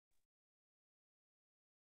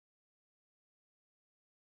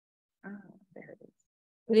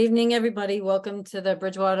Good evening, everybody. Welcome to the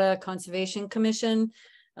Bridgewater Conservation Commission.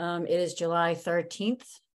 It is July 13th,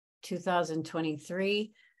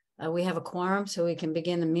 2023. We have a quorum, so we can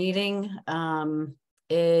begin the meeting.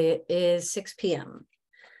 It is 6 p.m.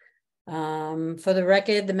 For the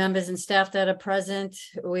record, the members and staff that are present,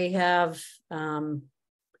 we have, oh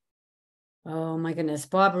my goodness,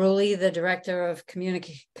 Bob Ruley, the Director of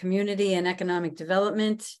Community and Economic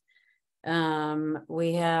Development.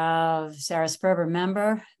 We have Sarah Sperber,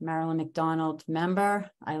 member, Marilyn McDonald,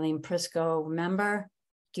 member, Eileen Prisco, member.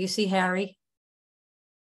 Do you see Harry?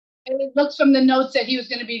 It looks from the notes that he was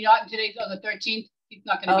going to be not today on the 13th. He's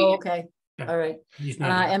not going to be here. Okay. All right.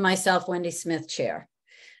 And myself, Wendy Smith, chair.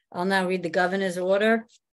 I'll now read the governor's order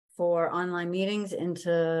for online meetings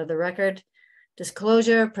into the record.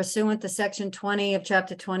 Disclosure pursuant to section 20 of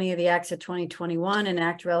chapter 20 of the Acts of 2021, an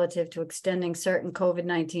act relative to extending certain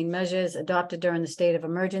COVID-19 measures adopted during the state of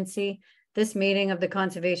emergency. This meeting of the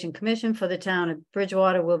Conservation Commission for the town of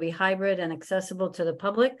Bridgewater will be hybrid and accessible to the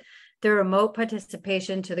public through remote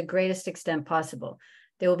participation to the greatest extent possible.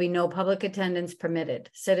 There will be no public attendance permitted.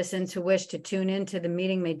 Citizens who wish to tune into the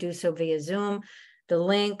meeting may do so via Zoom. The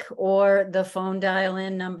link or the phone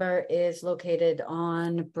dial-in number is located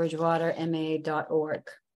on bridgewaterma.org.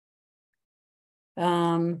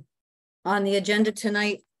 On the agenda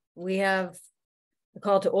tonight, we have the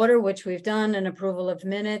call to order, which we've done, an approval of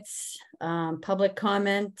minutes, public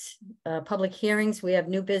comment, public hearings. We have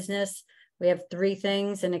new business. We have 3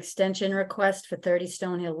 things: an extension request for 30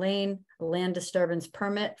 Stonehill Lane, a land disturbance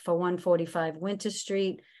permit for 145 Winter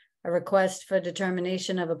Street, a request for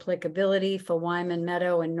determination of applicability for Wyman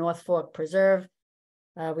Meadow and North Fork Preserve.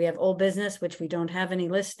 We have old business, which we don't have any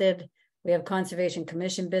listed. We have Conservation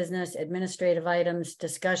Commission business, administrative items,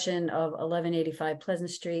 discussion of 1185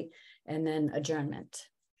 Pleasant Street, and then adjournment.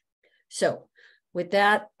 So with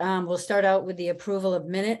that, we'll start out with the approval of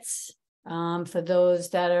minutes. For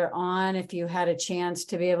those that are on, if you had a chance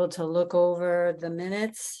to be able to look over the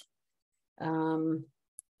minutes,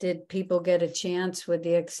 did people get a chance, with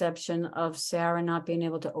the exception of Sarah not being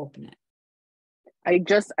able to open it? I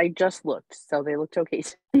just looked, so they looked okay.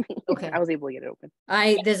 Okay. I was able to get it open.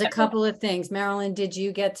 There's a couple of things. Marilyn, did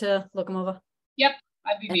you get to look them over? Yep,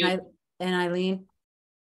 I've reviewed. And Eileen?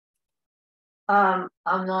 I'm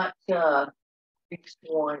not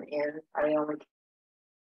sworn in. I only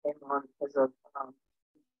came on because of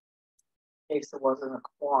in case there wasn't a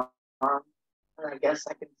quorum, and I guess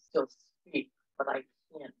I can still speak, but I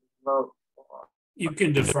can't vote for. You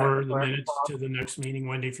can defer the minutes to the next meeting,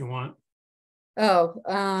 Wendy, if you want. Oh,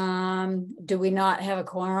 do we not have a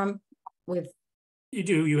quorum with? You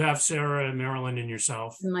do. You have Sarah and Marilyn and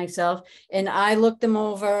yourself. Myself, and I looked them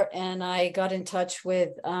over, and I got in touch with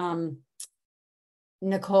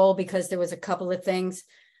Nicole because there was a couple of things.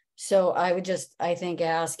 So I would just, I think,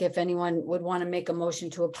 ask if anyone would want to make a motion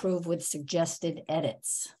to approve with suggested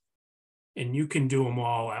edits. And you can do them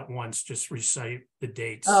all at once, just recite the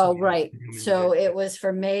dates. Oh, right. So it was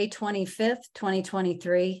for May 25th,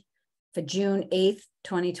 2023, for June 8th,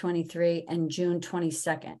 2023, and June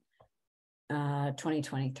 22nd,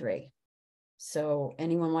 2023. So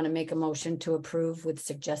anyone want to make a motion to approve with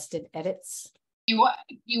suggested edits? You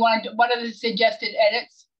want to, what are the suggested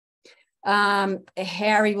edits?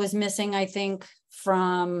 Harry was missing, I think,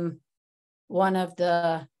 from one of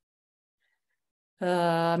the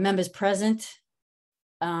members present.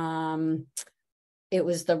 It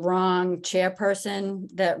was the wrong chairperson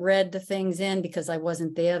that read the things in because I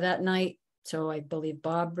wasn't there that night. So I believe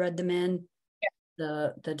Bob read them in.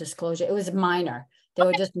 Yeah. The disclosure, it was minor. They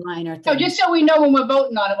were just minor things. So just so we know when we're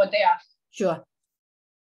voting on it, what they are. Sure.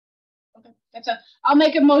 Okay, I'll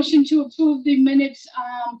make a motion to approve the minutes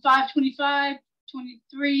 5/25,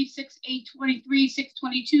 23, 6/8, 23,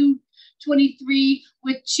 6/22, 23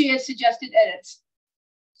 with chair suggested edits.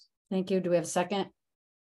 Thank you. Do we have a second?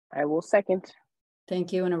 I will second.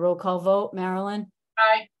 Thank you. And a roll call vote. Marilyn?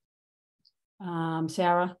 Aye.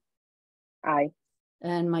 Sarah? Aye.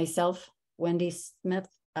 And myself, Wendy Smith?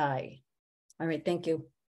 Aye. All right, thank you.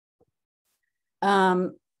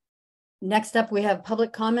 Next up, we have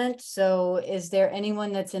public comment. So is there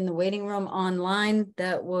anyone that's in the waiting room online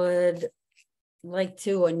that would like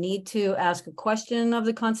to or need to ask a question of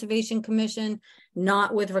the Conservation Commission,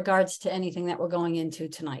 not with regards to anything that we're going into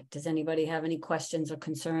tonight? Does anybody have any questions or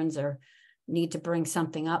concerns or need to bring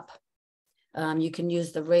something up? You can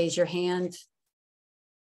use the raise your hand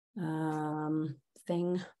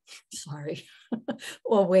thing, sorry,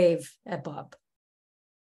 or wave at Bob.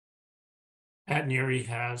 Pat Neary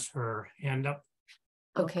has her hand up.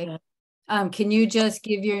 Okay. Can you just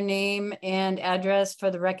give your name and address for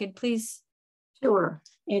the record, please? Sure.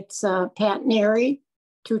 It's Pat Neary,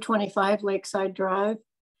 225 Lakeside Drive.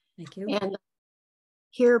 Thank you. And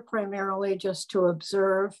here primarily just to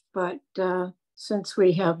observe, but since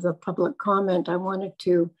we have the public comment, I wanted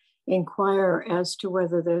to inquire as to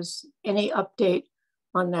whether there's any update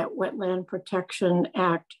on that Wetland Protection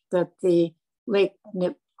Act that the Lake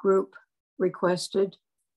Nip group requested.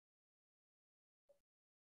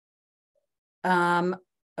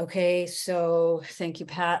 Okay, so thank you,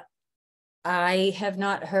 Pat. I have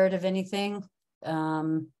not heard of anything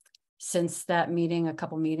since that meeting, a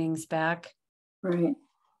couple meetings back. Right.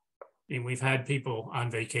 I mean, we've had people on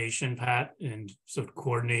vacation, Pat, and sort of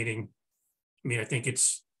coordinating. I mean, I think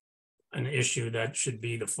it's an issue that should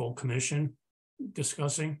be the full commission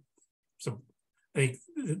discussing. So I think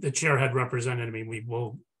the chair had represented me. We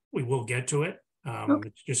will get to it. Okay.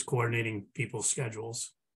 It's just coordinating people's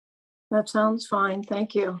schedules. That sounds fine.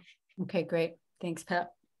 Thank you. Okay, great. Thanks,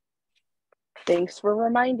 Pat. Thanks for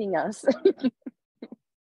reminding us.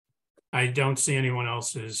 I don't see anyone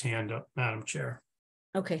else's hand up, Madam Chair.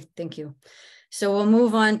 Okay, thank you. So we'll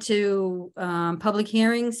move on to public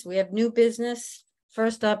hearings. We have new business.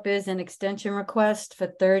 First up is an extension request for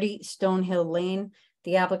 30 Stonehill Lane.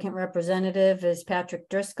 The applicant representative is Patrick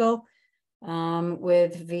Driscoll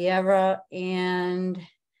with Vieira and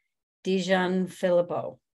Dijon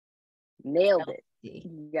Filippo. Nailed it.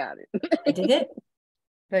 You got it. I did it?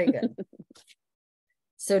 Very good.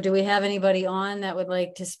 So do we have anybody on that would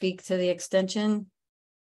like to speak to the extension?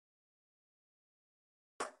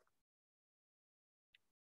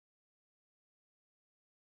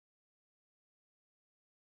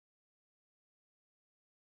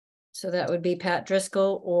 So that would be Pat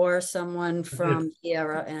Driscoll or someone from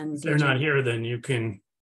Vieira and If they're not here, then you can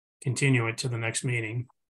continue it to the next meeting.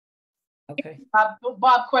 Okay.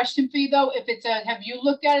 Bob, question for you though, if it's a, have you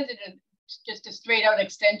looked at it, is it just a straight out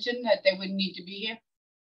extension that they wouldn't need to be here?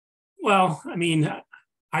 Well, I mean,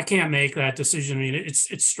 I can't make that decision. I mean,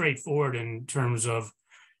 it's straightforward in terms of,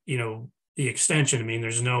 you know, the extension. I mean,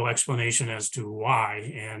 there's no explanation as to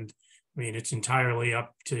why. And I mean, it's entirely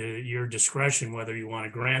up to your discretion whether you want to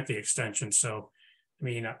grant the extension. So, I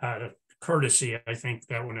mean, out of courtesy, I think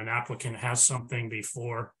that when an applicant has something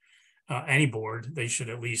before any board, they should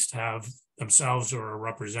at least have themselves or a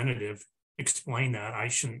representative explain that. I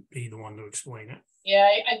shouldn't be the one to explain it. Yeah,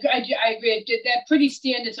 I agree. Did that pretty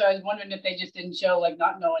standard, so I was wondering if they just didn't show, like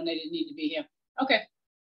not knowing they didn't need to be here. Okay.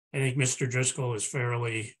 I think Mr. Driscoll is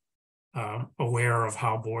fairly aware of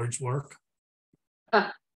how boards work.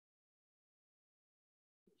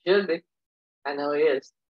 Should be. I know he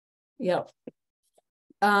is. Yep.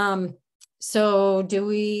 So do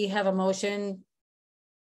we have a motion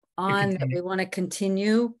on that we want to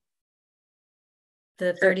continue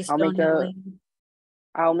the 30 Stonehill Lane?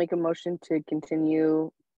 I'll make a motion to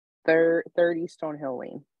continue 30 Stonehill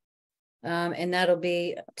Lane. And that'll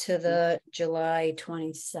be to the July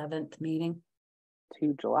 27th meeting.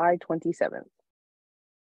 To July 27th.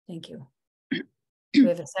 Thank you. Do we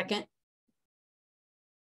have a second?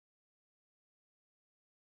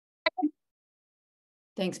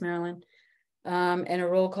 Thanks, Marilyn. And a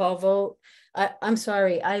roll call vote. I'm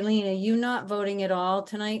sorry, Eileen, are you not voting at all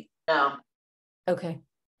tonight? No, Okay.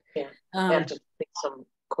 Yeah. I have to take some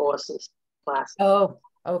courses, classes. Oh,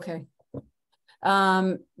 okay.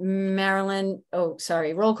 Marilyn, oh,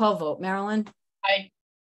 sorry, roll call vote. Marilyn? Aye.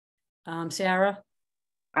 Sarah?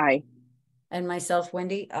 Aye. And myself,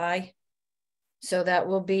 Wendy? Aye. So that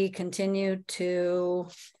will be continued to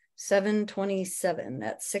 7/27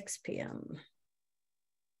 at 6 p.m.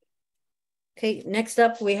 Okay, next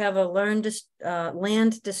up, we have a land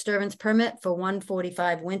disturbance permit for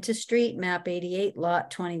 145 Winter Street, map 88,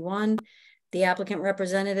 lot 21. The applicant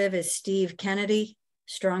representative is Steve Kennedy,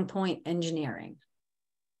 Strong Point Engineering.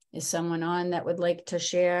 Is someone on that would like to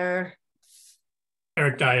share?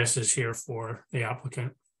 Eric Dias is here for the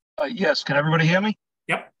applicant. Yes, can everybody hear me?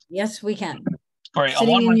 Yep. Yes, we can. All right,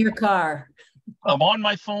 Sitting in your car. I'm on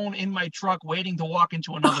my phone in my truck waiting to walk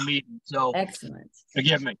into another meeting, so Excellent.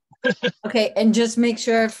 forgive me. Okay, and just make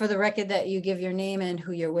sure for the record that you give your name and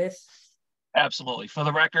who you're with. Absolutely. For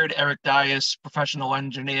the record, Eric Dias, professional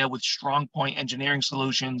engineer with Strong Point Engineering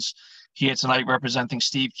Solutions, here tonight representing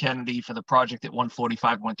Steve Kennedy for the project at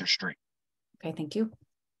 145 Winter Street. Okay, thank you.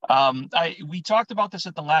 We talked about this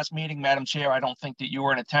at the last meeting, Madam Chair. I don't think that you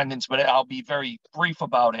were in attendance, but I'll be very brief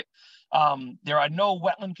about it. There are no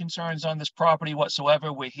wetland concerns on this property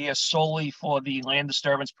whatsoever. We're here solely for the land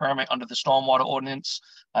disturbance permit under the stormwater ordinance.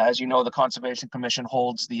 As you know, the Conservation Commission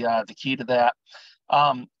holds the key to that.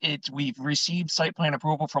 We've received site plan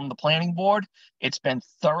approval from the planning board. It's been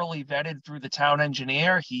thoroughly vetted through the town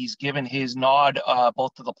engineer. He's given his nod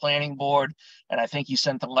both to the planning board, and I think he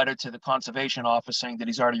sent a letter to the conservation office saying that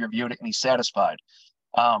he's already reviewed it and he's satisfied.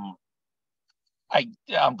 I'm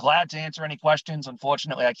glad to answer any questions.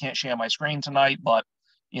 Unfortunately, I can't share my screen tonight, but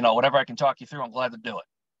whatever I can talk you through, I'm glad to do it.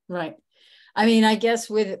 Right. I mean, I guess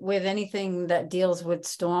with anything that deals with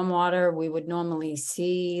stormwater, we would normally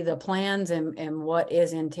see the plans and what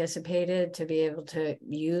is anticipated to be able to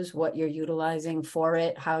use what you're utilizing for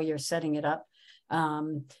it, how you're setting it up.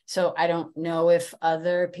 So I don't know if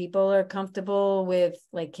other people are comfortable with,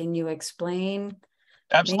 like, can you explain?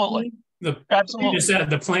 Absolutely. Absolutely. You said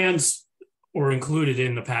the plans were included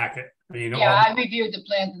in the packet. Yeah, I reviewed the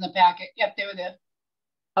plans in the packet. Yep, they were there.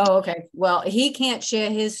 Oh, okay. Well, he can't share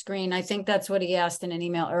his screen. I think that's what he asked in an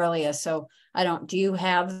email earlier. So do you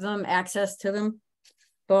have them, access to them,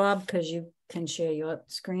 Bob? Because you can share your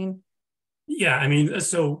screen. Yeah, I mean,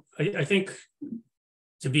 so I think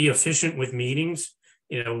to be efficient with meetings,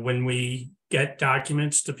 when we get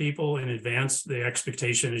documents to people in advance, the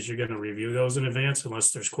expectation is you're going to review those in advance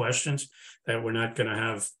unless there's questions, that we're not going to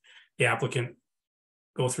have the applicant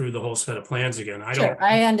go through the whole set of plans again.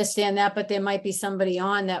 I understand that, but there might be somebody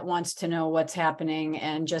on that wants to know what's happening,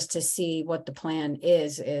 and just to see what the plan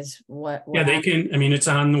is what yeah, they can. I mean, it's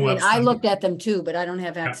on the website. I looked at them too, but I don't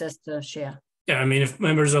have access to share. Yeah, I mean, if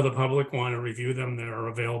members of the public want to review them, they're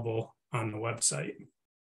available on the website.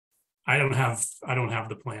 I don't have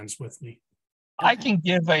the plans with me. Okay. I can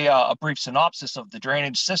give a brief synopsis of the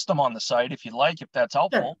drainage system on the site if you'd like, if that's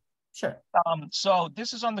helpful. Sure. So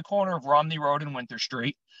this is on the corner of Romney Road and Winter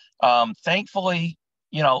Street. Thankfully,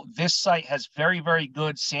 this site has very, very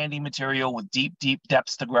good sandy material with deep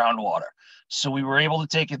depths to groundwater. So we were able to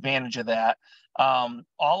take advantage of that.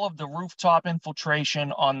 All of the rooftop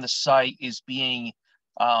infiltration on the site is being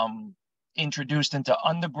introduced into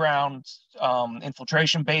underground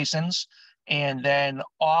infiltration basins. And then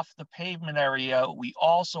off the pavement area, we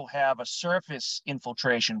also have a surface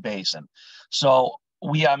infiltration basin. So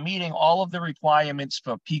we are meeting all of the requirements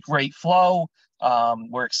for peak rate flow.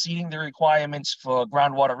 We're exceeding the requirements for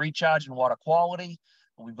groundwater recharge and water quality.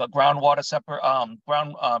 We've got water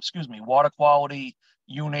quality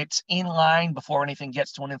units in line before anything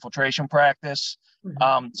gets to an infiltration practice.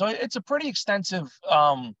 Mm-hmm. So it's a pretty extensive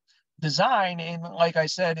design. And like I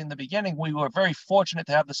said in the beginning, we were very fortunate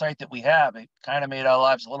to have the site that we have. It kind of made our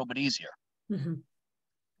lives a little bit easier.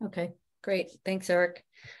 Mm-hmm. Okay, great. Thanks, Eric.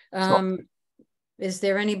 Sure. Is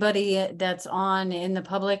there anybody that's on in the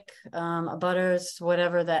public, abutters,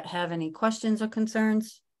 whatever, that have any questions or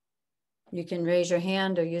concerns? You can raise your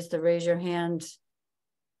hand or use the raise your hand.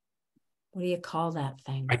 What do you call that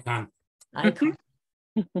thing? Icon. Icon.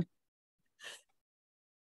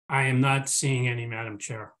 I am not seeing any, Madam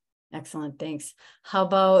Chair. Excellent, thanks. How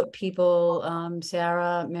about people,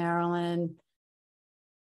 Sarah, Marilyn,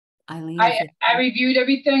 Eileen? I reviewed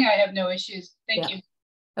everything. I have no issues. Thank you.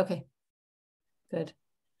 Okay. Good.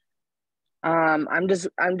 I'm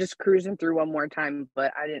just cruising through one more time,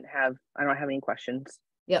 but I don't have any questions.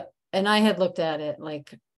 Yep. And I had looked at it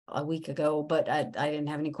like a week ago, but I didn't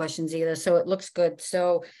have any questions either. So it looks good.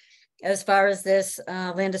 So as far as this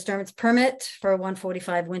land disturbance permit for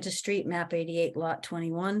 145 Winter Street, map 88, lot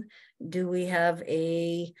 21, do we have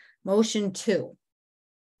a motion to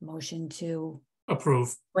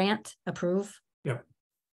Approve. approve? Yep.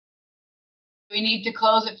 We need to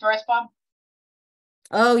close it first, Bob?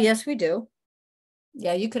 Oh, yes, we do.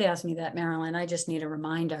 Yeah, you could ask me that, Marilyn. I just need a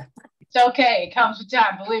reminder. It's okay. It comes with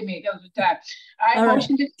time. Believe me, it comes with time. All right,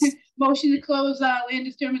 motion to close land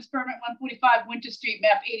disturbance permit 145 Winter Street,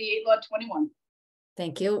 map 88, lot 21.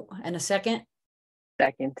 Thank you. And a second?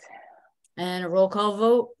 Second. And a roll call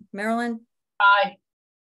vote. Marilyn? Aye.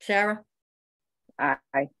 Sarah?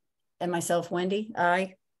 Aye. And myself, Wendy?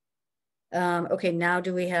 Aye. Okay, now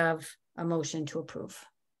do we have a motion to approve?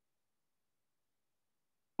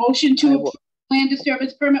 Motion to approve land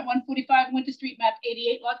disturbance permit 145 Winter Street, map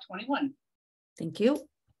 88, lot 21. Thank you.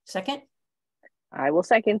 Second? I will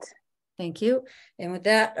second. Thank you. And with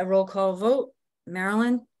that, a roll call vote.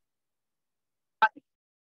 Marilyn? Aye.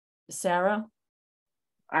 Sarah?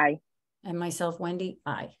 Aye. And myself, Wendy?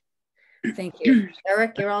 Aye. Thank you.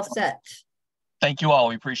 Eric, you're all set. Thank you all.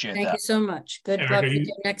 We appreciate Thank that. you so much. Good Eric, luck with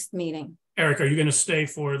your next meeting. Eric, are you going to stay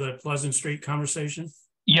for the Pleasant Street conversation?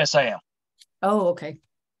 Yes, I am. Oh, okay.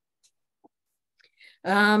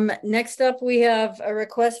 Next up, we have a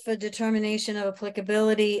request for determination of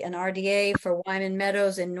applicability and RDA for Wyman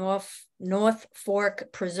Meadows and North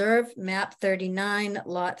Fork Preserve, map 39,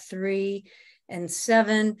 lot 3 and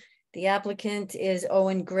 7. The applicant is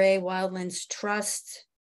Owen Gray Wildlands Trust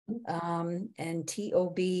and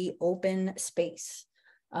TOB Open Space.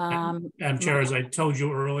 Madam Chair, as I told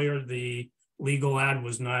you earlier, the legal ad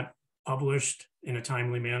was not published in a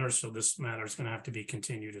timely manner, so this matter is going to have to be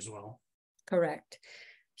continued as well. Correct.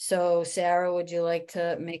 So Sarah, would you like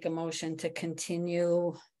to make a motion to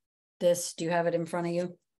continue this? Do you have it in front of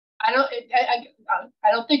you? I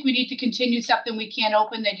don't think we need to continue something we can't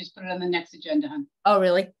open. They just put it on the next agenda, hon. Oh,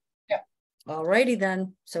 really? Yeah. All righty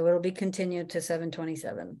then. So it'll be continued to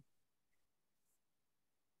 7/27.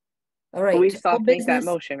 All right. We still have to make that business.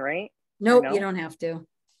 motion, right? Nope, no? you don't have to.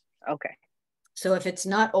 Okay. So if it's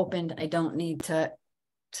not opened, I don't need to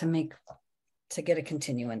get a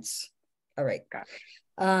continuance. All right. Got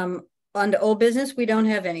it. On to old business, we don't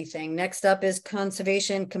have anything. Next up is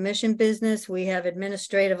Conservation Commission business. We have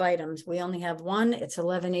administrative items. We only have one. It's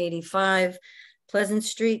 1185 Pleasant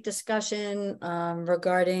Street discussion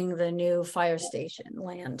regarding the new fire station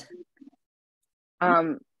land.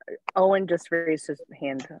 Owen just raised his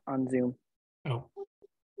hand on Zoom. Oh,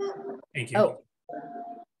 thank you. Oh,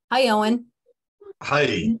 hi, Owen.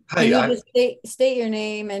 Hi. Can you just state your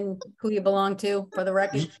name and who you belong to for the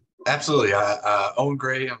record? Absolutely. Owen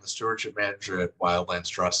Gray, I'm the stewardship manager at Wildlands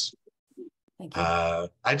Trust. Thank you.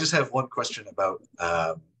 I just have one question about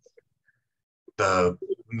the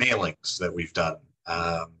mailings that we've done.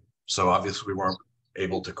 So obviously we weren't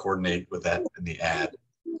able to coordinate with that in the ad.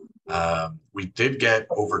 We did get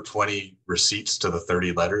over 20 receipts to the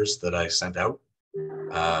 30 letters that I sent out.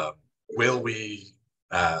 Will we,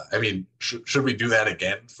 should we do that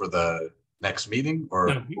again for the next meeting, or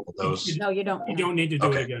No, those? No, you don't. You don't need to do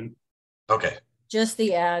Okay. it again. Okay, Just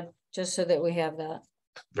the ad, just so that we have that.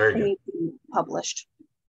 very good. Published.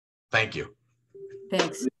 Thank you.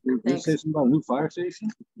 Thanks. This is about a new fire station?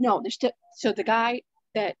 No, there's still, so the guy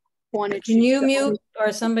that wanted Can you to- mute,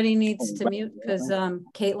 or somebody needs to mute, because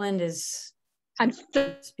Caitlin is I'm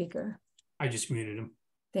speaker. I just muted him.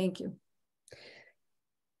 Thank you.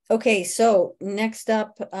 Okay, so next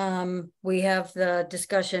up, we have the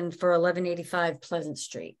discussion for 1185 Pleasant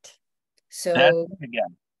Street. So That's me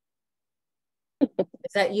again.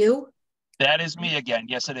 is that you? That is me again.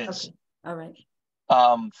 Yes, it is. Okay. All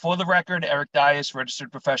right. For the record, Eric Dias,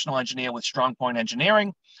 registered professional engineer with Strong Point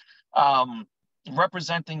Engineering,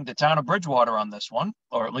 representing the town of Bridgewater on this one,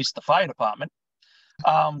 or at least the fire department.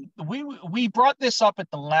 We brought this up at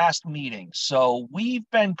the last meeting. So we've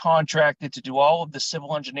been contracted to do all of the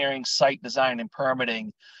civil engineering, site design, and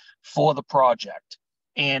permitting for the project.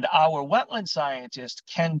 And our wetland scientist,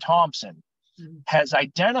 Ken Thompson, has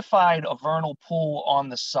identified a vernal pool on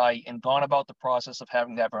the site and gone about the process of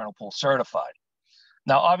having that vernal pool certified.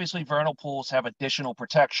 Now, obviously, vernal pools have additional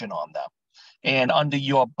protection on them. And under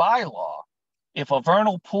your bylaw, if a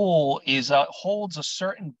vernal pool holds a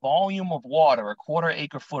certain volume of water, a quarter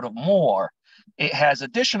acre foot or more, it has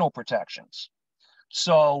additional protections.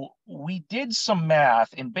 So we did some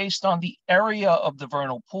math, and based on the area of the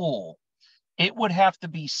vernal pool, it would have to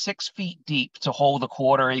be 6 feet deep to hold a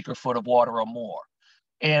quarter acre foot of water or more.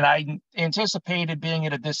 And I anticipated being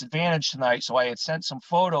at a disadvantage tonight, so I had sent some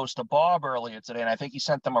photos to Bob earlier today, and I think he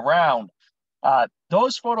sent them around.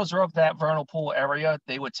 Those photos are of that vernal pool area.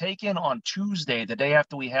 They were taken on Tuesday, the day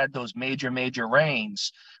after we had those major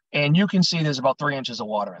rains. And you can see there's about 3 inches of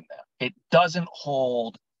water in there. It doesn't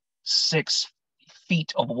hold 6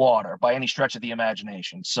 feet of water by any stretch of the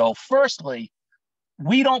imagination. So firstly,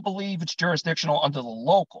 we don't believe it's jurisdictional under the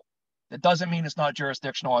local. That doesn't mean it's not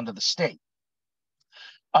jurisdictional under the state.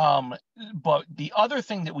 But the other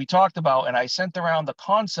thing that we talked about, and I sent around the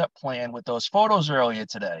concept plan with those photos earlier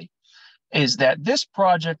today, is that this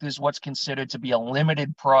project is what's considered to be a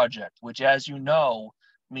limited project, which, as you know,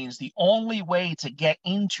 means the only way to get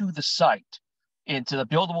into the site, into the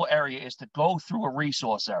buildable area, is to go through a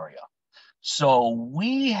resource area. So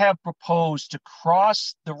we have proposed to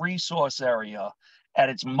cross the resource area at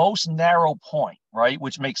its most narrow point, right?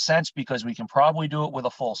 Which makes sense because we can probably do it with a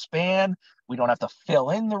full span. We don't have to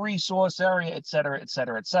fill in the resource area, et cetera, et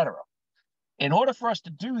cetera, et cetera. In order for us to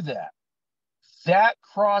do that, that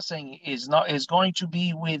crossing is going to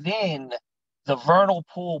be within the vernal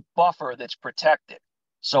pool buffer that's protected.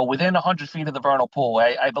 So within 100 feet of the vernal pool,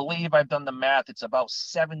 I believe I've done the math, it's about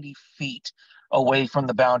 70 feet away from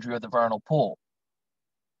the boundary of the vernal pool.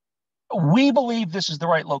 We believe this is the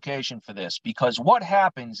right location for this, because what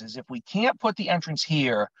happens is if we can't put the entrance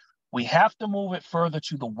here, we have to move it further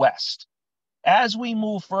to the west. As we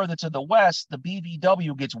move further to the west, the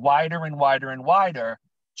BVW gets wider and wider and wider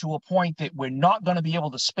to a point that we're not going to be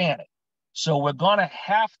able to span it. So we're going to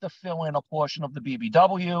have to fill in a portion of the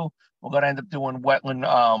BVW. We're going to end up doing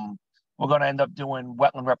wetland We're going to end up doing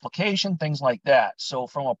wetland replication, things like that. So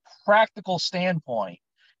from a practical standpoint,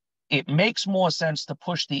 it makes more sense to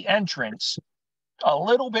push the entrance a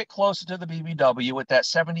little bit closer to the BBW at that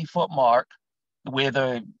 70-foot mark, where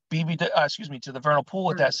the to the vernal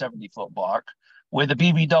pool at that 70-foot mark, where the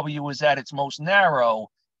BBW is at its most narrow,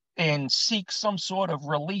 and seek some sort of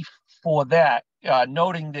relief for that,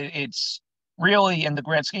 noting that it's really, in the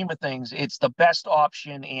grand scheme of things, it's the best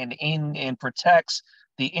option and protects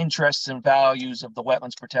the interests and values of the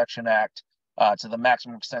Wetlands Protection Act to the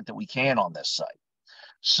maximum extent that we can on this site.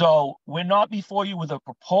 So we're not before you with a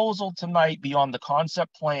proposal tonight beyond the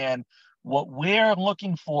concept plan. What we're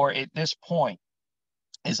looking for at this point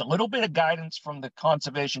is a little bit of guidance from the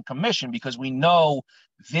Conservation Commission, because we know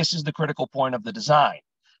this is the critical point of the design.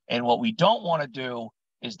 And what we don't want to do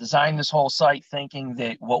is design this whole site thinking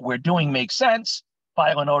that what we're doing makes sense,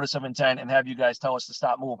 file a notice of intent, and have you guys tell us to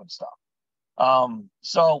stop moving stuff.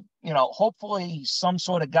 So, you know, hopefully some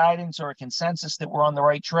sort of guidance or a consensus that we're on the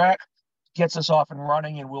right track gets us off and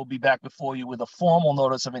running, and we'll be back before you with a formal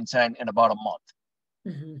notice of intent in about a month.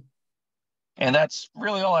 Mm-hmm. And that's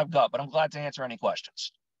really all I've got, but I'm glad to answer any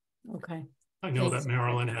questions. Okay. I know that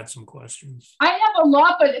Marilyn had some questions. I have a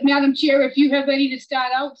lot, but Madam Chair, if you have any to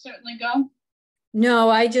start out, certainly go. No,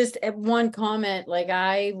 I just one comment, like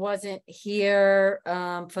I wasn't here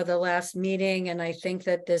for the last meeting, and I think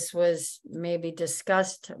that this was maybe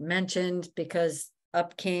discussed, mentioned, because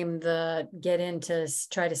up came the get in to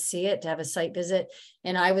try to see it, to have a site visit,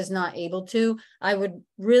 and I was not able to. I would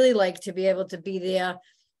really like to be able to be there.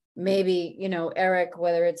 Maybe, you know, Eric,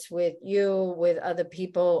 whether it's with you, with other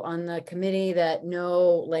people on the committee that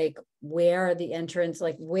know, like, where the entrance,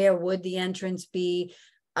 like, where would the entrance be?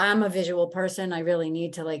 I'm a visual person. I really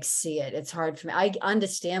need to like see it. It's hard for me. I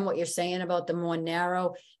understand what you're saying about the more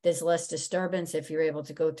narrow, there's less disturbance if you're able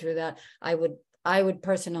to go through that. I would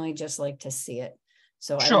personally just like to see it.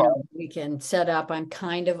 So I don't know if we can set up. I'm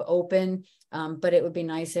kind of open, but it would be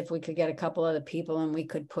nice if we could get a couple other people and we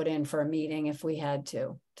could put in for a meeting if we had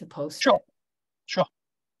to post it. Sure.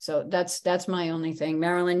 So that's my only thing.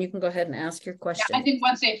 Marilyn, you can go ahead and ask your question. Yeah, I think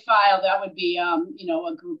once they file, that would be, you know,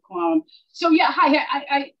 a group quorum. So yeah,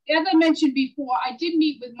 I as I mentioned before, I did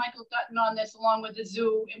meet with Michael Dutton on this along with the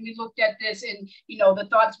zoo, and we looked at this, and you know, the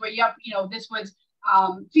thoughts were, yep, you know, this was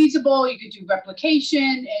feasible. You could do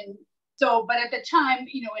replication, and so, but at the time,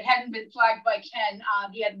 you know, it hadn't been flagged by Ken.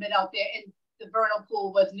 He hadn't been out there, and the vernal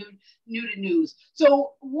pool was new to news.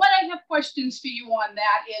 So what I have questions for you on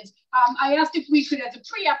that is, I asked if we could, as a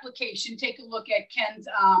pre-application, take a look at Ken's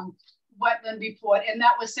wetland report, and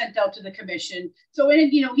that was sent out to the commission. So,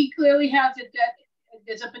 and, you know, he clearly has it that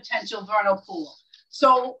there's a potential vernal pool.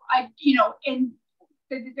 So you know, and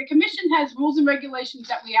the commission has rules and regulations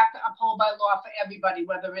that we have to uphold by law for everybody,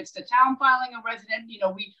 whether it's the town filing a resident, you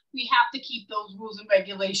know, we have to keep those rules and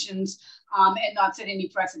regulations and not set any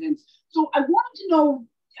precedents. So I wanted to know,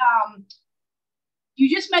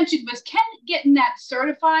 you just mentioned, was Ken getting that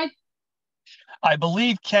certified? I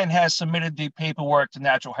believe Ken has submitted the paperwork to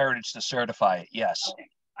Natural Heritage to certify it, yes. Okay,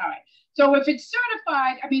 all right. So if it's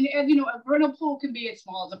certified, I mean, as you know, a vernal pool can be as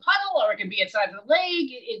small as a puddle, or it can be the size of the lake.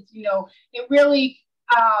 It's, you know, it really,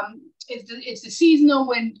 it's the seasonal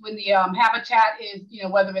when the habitat is, you know,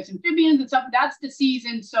 whether it's amphibians and something, that's the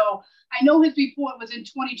season. So I know his report was in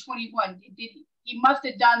 2021. He must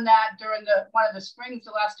have done that during one of the springs,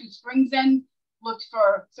 the last two springs, and looked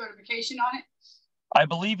for certification on it. I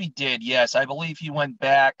believe he did, yes. I believe he went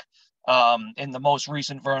back in the most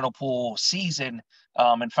recent vernal pool season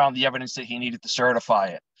and found the evidence that he needed to certify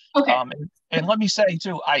it. Okay. And let me say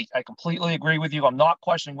too, I completely agree with you. I'm not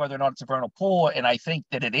questioning whether or not it's a vernal pool, and I think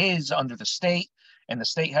that it is under the state, and the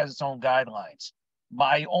state has its own guidelines.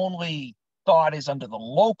 My only thought is, under the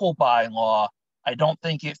local bylaw, I don't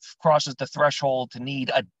think it crosses the threshold to need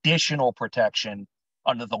additional protection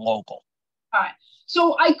under the local. All right.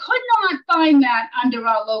 So I could not find that under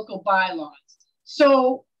our local bylaws.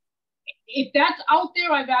 So if that's out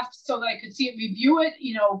there, I've asked so that I could see it, review it,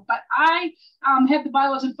 you know, but I have the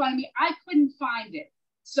bylaws in front of me. I couldn't find it.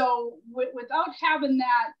 So without having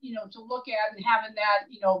that, you know, to look at and having that,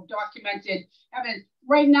 you know, documented evidence,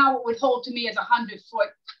 right now it would hold to me as 100-foot.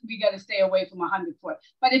 We got to stay away from 100-foot.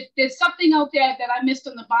 But if there's something out there that I missed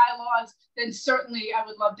on the bylaws, then certainly I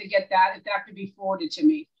would love to get that, if that could be forwarded to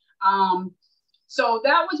me. So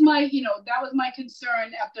that was my, you know, that was my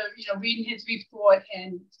concern after, you know, reading his report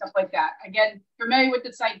and stuff like that. Again, familiar with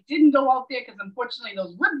the site, didn't go out there because unfortunately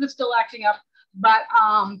those ribs are still acting up. But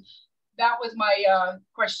that was my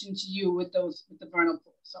question to you with the vernal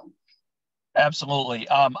pool. So. Absolutely.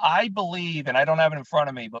 I believe, and I don't have it in front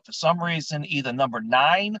of me, but for some reason, either number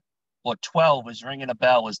 9 or 12 is ringing a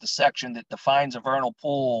bell, is the section that defines a vernal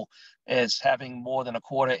pool as having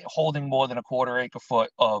holding more than a quarter acre foot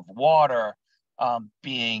of water,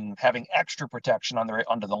 having extra protection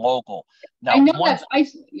under the local. Now, I know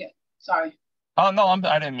that's yeah, sorry. Oh, no,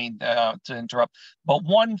 I didn't mean to interrupt. But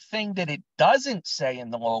one thing that it doesn't say in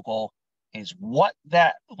the local is what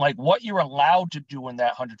you're allowed to do in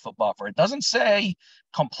that 100-foot buffer. It doesn't say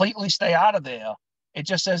completely stay out of there. It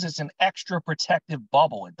just says it's an extra protective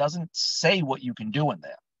bubble. It doesn't say what you can do in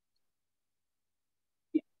there.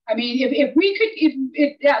 I mean, if we could,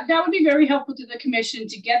 that would be very helpful to the commission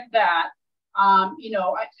to get that. You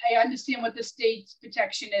know, I understand what the state's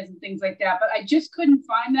protection is and things like that, but I just couldn't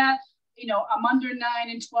find that. You know, I'm under 9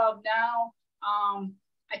 and 12 now.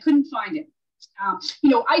 I couldn't find it. You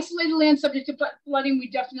know, isolated land subject to flooding,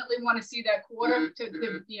 we definitely want to see that quarter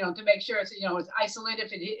to make sure it's, it's isolated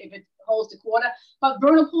if it holds the quarter. But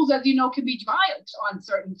vernal pools, as you know, can be dry on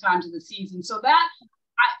certain times of the season. So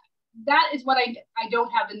that is what I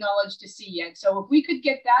don't have the knowledge to see yet. So if we could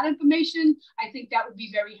get that information, I think that would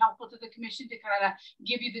be very helpful to the commission to kind of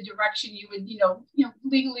give you the direction you would,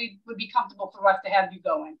 legally would be comfortable for us to have you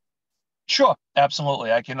going. Sure,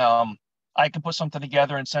 absolutely. I can put something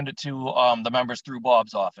together and send it to the members through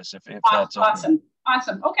Bob's office if that's awesome.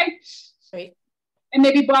 Awesome. Okay. Great. And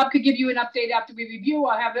maybe Bob could give you an update after we review.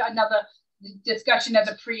 I'll have another discussion as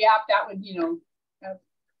a pre-app that would,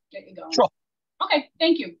 get you going. Sure. Okay.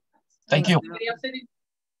 Thank you. Thank you. Anybody else?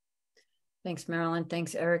 Thanks, Marilyn.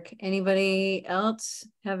 Thanks, Eric. Anybody else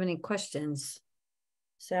have any questions?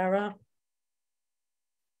 Sarah?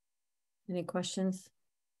 Any questions?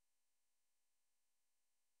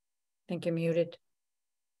 I think you're muted.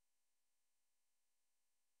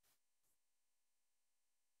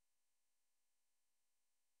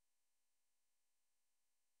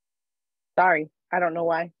 Sorry, I don't know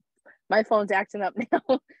why. My phone's acting up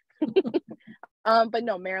now. But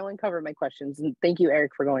no, Marilyn covered my questions. And thank you,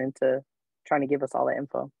 Eric, for going into trying to give us all that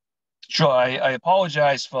info. Sure. I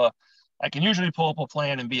apologize I can usually pull up a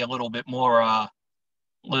plan and be a little bit more,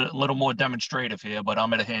 little more demonstrative here, but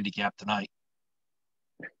I'm at a handicap tonight.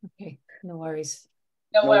 Okay, no worries.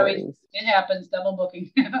 No worries. It happens, double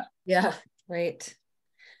booking. Yeah, right.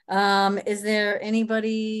 Is there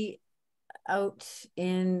anybody out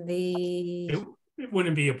in the... It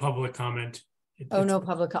wouldn't be a public comment. No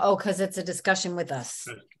public. Oh, because it's a discussion with us.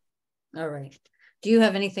 All right. Do you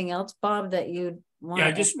have anything else, Bob, that you'd want? Yeah,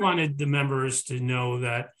 I just wanted the members to know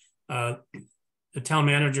that the town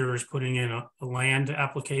manager is putting in a land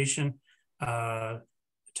application. The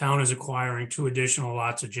town is acquiring 2 additional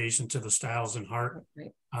lots adjacent to the Stiles and Hart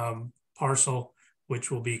parcel, which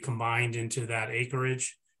will be combined into that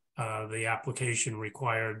acreage. The application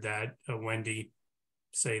required that Wendy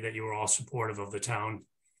say that you were all supportive of the town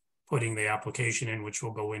putting the application in, which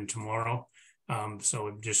will go in tomorrow. So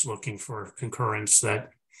I'm just looking for concurrence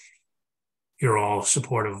that you're all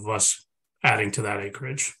supportive of us adding to that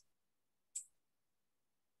acreage.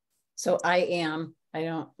 So I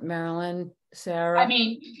don't, Marilyn, Sarah? I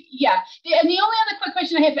mean, yeah. And the only other quick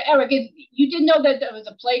question I have for Eric is, you did know that there was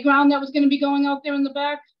a playground that was going to be going out there in the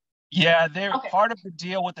back? Yeah, part of the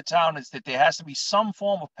deal with the town is that there has to be some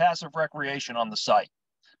form of passive recreation on the site.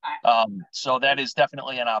 Right. So that is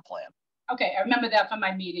definitely in our plan. Okay, I remember that from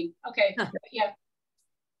my meeting. Okay, yeah.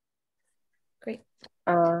 Great.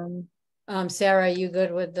 Sarah, you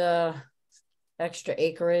good with the extra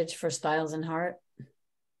acreage for Stiles and Hart?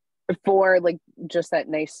 For just that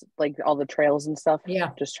nice, all the trails and stuff.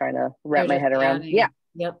 Yeah. Just trying to wrap my head around. Yeah.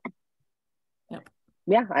 Yep.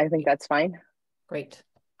 Yeah, I think that's fine. Great.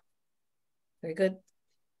 Very good.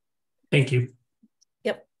 Thank you.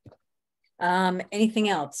 Yep. Anything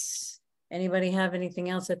else? Anybody have anything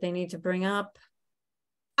else that they need to bring up?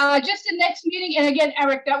 Just the next meeting. And again,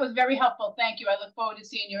 Eric, that was very helpful. Thank you. I look forward to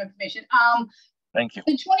seeing your information. Thank you.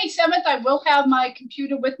 The 27th, I will have my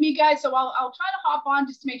computer with me, guys. So I'll try to hop on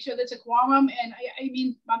just to make sure there's a quorum. And I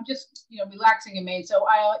mean, I'm just, relaxing in May. So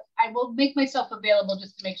I will make myself available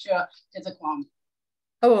just to make sure there's a quorum.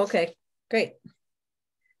 Oh, okay. Great.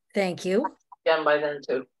 Thank you. Yeah, by then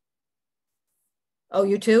too. Oh,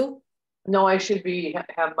 you too? No, I should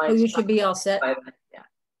have my. Oh, you should be all set. By then. Yeah.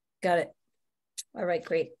 Got it. All right,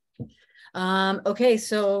 great. Okay,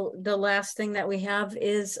 so the last thing that we have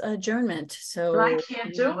is adjournment. So I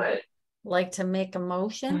can't do it. Like to make a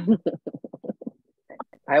motion?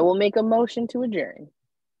 I will make a motion to adjourn.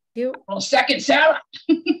 You. Well, second, Sarah.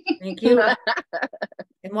 Thank you.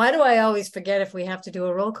 And why do I always forget if we have to do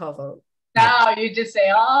a roll call vote? No, you just say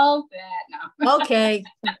all that. No. Okay.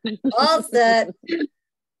 All set.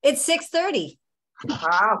 It's 6:30.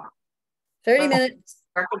 Wow. 30 minutes.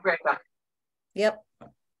 Circle breaker. Yep.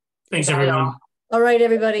 Thanks, Good night, everyone. all. All right,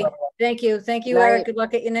 everybody. Thank you. Thank you, Night. Eric. Good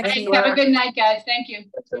luck at your next Hey, meeting. have a good night, guys. Thank you.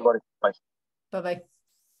 Thanks, everybody. Bye. Bye-bye.